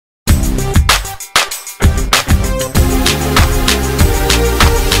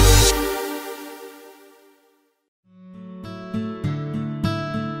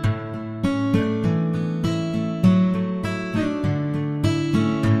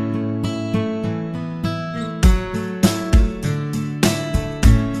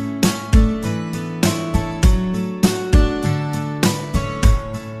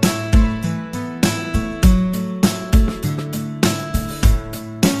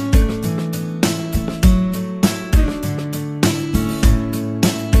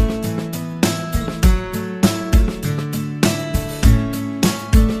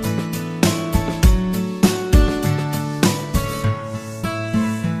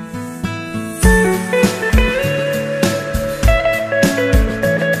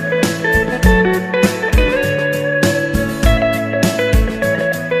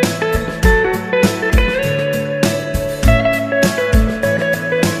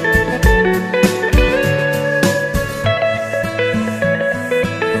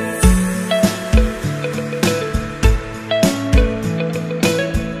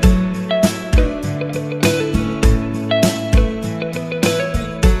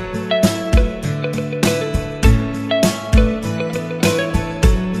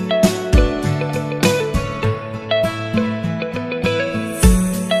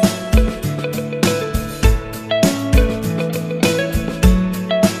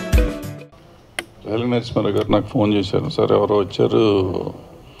వేలి నరసింహారావు గారు నాకు ఫోన్ చేశారు. సార్ ఎవరో వచ్చారు,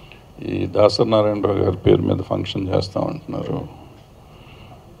 ఈ దాసరి నారాయణరావు గారి పేరు మీద ఫంక్షన్ చేస్తామంటున్నారు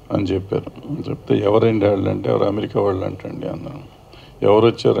అని చెప్పారు. చెప్తే ఎవరండి వాళ్ళు అంటే, ఎవరు అమెరికా వాళ్ళు అంటండి అన్నాను. ఎవరు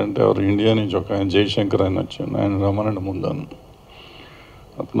వచ్చారంటే, ఎవరు ఇండియా నుంచి ఒక ఆయన జయశంకర్ ఆయన వచ్చాను, ఆయన రమ్మనండి ముందాను.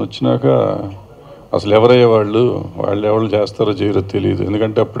 అతను వచ్చినాక అసలు ఎవరయ్యే వాళ్ళు ఎవరు చేస్తారో చేయరో తెలియదు.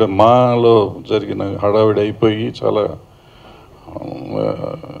 ఎందుకంటే అప్పుడే మాలో జరిగిన హడావిడి అయిపోయి చాలా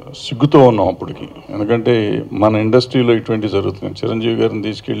సిగ్గుతో ఉన్నాం అప్పటికి. ఎందుకంటే మన ఇండస్ట్రీలో ఇటువంటి జరుగుతుంది. చిరంజీవి గారిని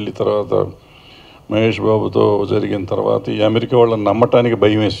తీసుకెళ్ళి తర్వాత మహేష్ బాబుతో జరిగిన తర్వాత ఈ అమెరికా వాళ్ళని నమ్మటానికి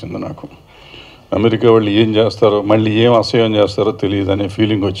భయం వేసింది నాకు. అమెరికా వాళ్ళు ఏం చేస్తారో, మళ్ళీ ఏం అసహ్యం చేస్తారో తెలియదు అనే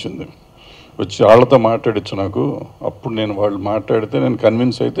ఫీలింగ్ వచ్చింది. వచ్చి వాళ్ళతో మాట్లాడచ్చు నాకు. అప్పుడు నేను వాళ్ళు మాట్లాడితే నేను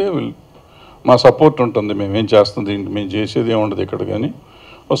కన్విన్స్ అయితే మా సపోర్ట్ ఉంటుంది, మేమేం చేస్తుంది దీనికి, మేము చేసేది ఏముండదు ఇక్కడ, కానీ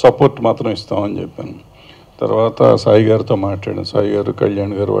ఓ సపోర్ట్ మాత్రం ఇస్తామని చెప్పాను. తర్వాత సాయి గారితో మాట్లాడాను. సాయి గారు,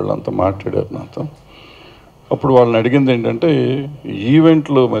 కళ్యాణ్ గారు వాళ్ళంతా మాట్లాడారు నాతో. అప్పుడు వాళ్ళని అడిగింది ఏంటంటే,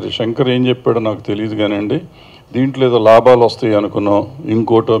 ఈవెంట్లు మరి శంకర్ ఏం చెప్పాడో నాకు తెలియదు కానివ్వండి, దీంట్లో ఏదో లాభాలు వస్తాయి అనుకున్నాం,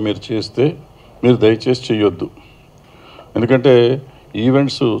 ఇంకోటో మీరు చేస్తే మీరు దయచేసి చెయ్యొద్దు. ఎందుకంటే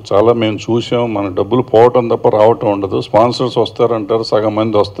ఈవెంట్స్ చాలా మేము చూసాం, మన డబ్బులు పోవటం తప్ప రావటం ఉండదు. స్పాన్సర్స్ వస్తారంటారు, సగం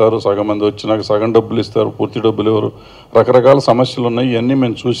మంది వస్తారు, సగం మంది వచ్చినాక సగం డబ్బులు ఇస్తారు, పూర్తి డబ్బులు ఎవరు, రకరకాల సమస్యలు ఉన్నాయి. ఇవన్నీ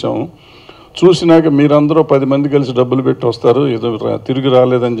మేము చూసాము. చూసినాక మీరందరూ 10 మంది కలిసి డబ్బులు పెట్టి వస్తారు, ఏదో తిరిగి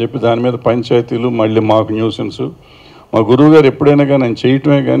రాలేదని చెప్పి దాని మీద పంచాయతీలు, మళ్ళీ మాకు న్యూసెన్స్. మా గురువు గారు ఎప్పుడైనా కానీ ఆయన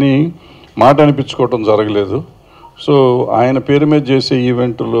చేయటమే కానీ మాట అనిపించుకోవటం జరగలేదు. సో ఆయన పేరు మీద చేసే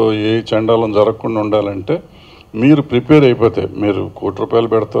ఈవెంట్లో ఏ చండాలం జరగకుండా ఉండాలంటే మీరు ప్రిపేర్ అయిపోతే, మీరు ₹1,00,00,000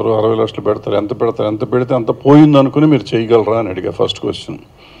 పెడతారు, 60 లక్షలు పెడతారు, ఎంత పెడితే అంత పోయింది అనుకుని మీరు చేయగలరా అని అడిగా. First question.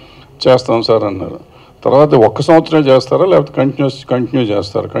 చేస్తాం సార్ అన్నారు. తర్వాత 1 సంవత్సరమే చేస్తారా లేకపోతే కంటిన్యూ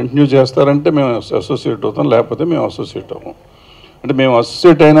చేస్తారా? కంటిన్యూ చేస్తారంటే మేము అసోసియేట్ అవుతాం, లేకపోతే మేము అసోసియేట్ అవ్వం. అంటే మేము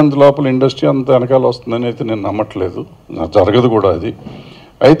అసోసియేట్ అయినంత లోపల ఇండస్ట్రీ అంత వెనకాల వస్తుందని అయితే నేను నమ్మట్లేదు, జరగదు కూడా అది.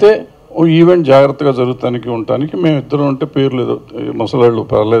 అయితే ఓ ఈవెంట్ జాగ్రత్తగా జరుగుతానికి ఉండటానికి మేము ఇద్దరం ఉంటే పేర్లు ఏదో ముసలాళ్ళు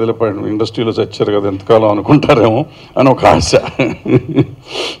పర్లేదులే ఇండస్ట్రీలో చచ్చారు కదా ఎంతకాలం అనుకుంటారేమో అని ఒక ఆశ.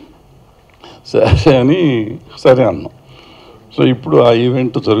 సరే అని సరే అన్నాం. సో ఇప్పుడు ఆ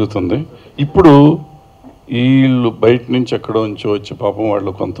ఈవెంట్ జరుగుతుంది. ఇప్పుడు వీళ్ళు బయట నుంచి ఎక్కడో నుంచి వచ్చి పాపం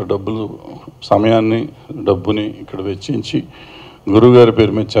వాళ్ళు కొంత డబ్బుని ఇక్కడ వెచ్చించి గురువుగారి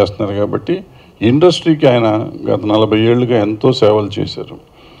పేరు మీద చేస్తున్నారు. కాబట్టి ఇండస్ట్రీకి ఆయన గత 40 ఏళ్ళుగా ఎంతో సేవలు చేశారు.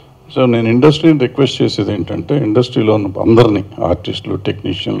 సో నేను ఇండస్ట్రీని రిక్వెస్ట్ చేసేది ఏంటంటే, ఇండస్ట్రీలో ఉన్న అందరినీ, ఆర్టిస్టులు,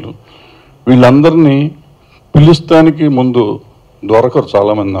 టెక్నీషియన్లు, వీళ్ళందరినీ పిలుస్తానికి ముందు దొరకరు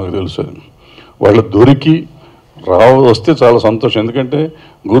చాలామంది, నాకు తెలుసు. వాళ్ళు దొరికి వస్తే చాలా సంతోషం. ఎందుకంటే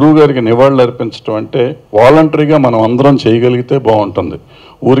గురువు గారికి నివాళులు అర్పించడం అంటే వాలంటరీగా మనం అందరం చేయగలిగితే బాగుంటుంది.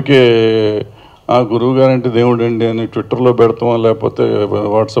 ఊరికే గురువు గారు అంటే దేవుడు అండి అని ట్విట్టర్లో పెడతాం, లేకపోతే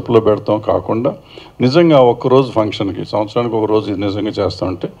వాట్సాప్లో పెడతాం కాకుండా నిజంగా ఒక్కరోజు ఫంక్షన్కి, సంవత్సరానికి ఒక రోజు నిజంగా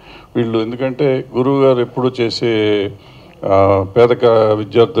చేస్తామంటే వీళ్ళు, ఎందుకంటే గురువు గారు ఎప్పుడు చేసే పేద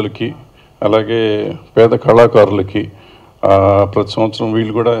విద్యార్థులకి అలాగే పేద కళాకారులకి ప్రతి సంవత్సరం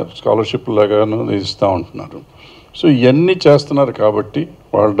వీళ్ళు కూడా స్కాలర్షిప్ లాగాను ఇస్తూ ఉంటున్నారు. సో ఇవన్నీ చేస్తున్నారు కాబట్టి,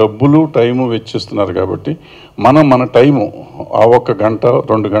 వాళ్ళ డబ్బులు టైము వెచ్చిస్తున్నారు కాబట్టి మన టైము ఆ 1 గంట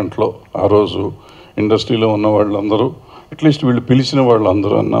 2 గంటలో ఆ రోజు ఇండస్ట్రీలో ఉన్న వాళ్ళందరూ, అట్లీస్ట్ వీళ్ళు పిలిచిన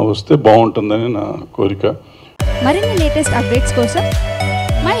వాళ్ళందరూ అన్నా వస్తే బాగుంటుందని నా కోరిక. మరిన్ని లేటెస్ట్ అప్డేట్స్ కోసం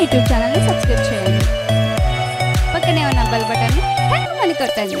మా యూట్యూబ్ ఛానల్ని సబ్స్క్రైబ్ చేయండి. పక్కనే ఉన్న బెల్ బటన్ని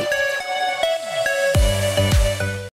కొట్టండి.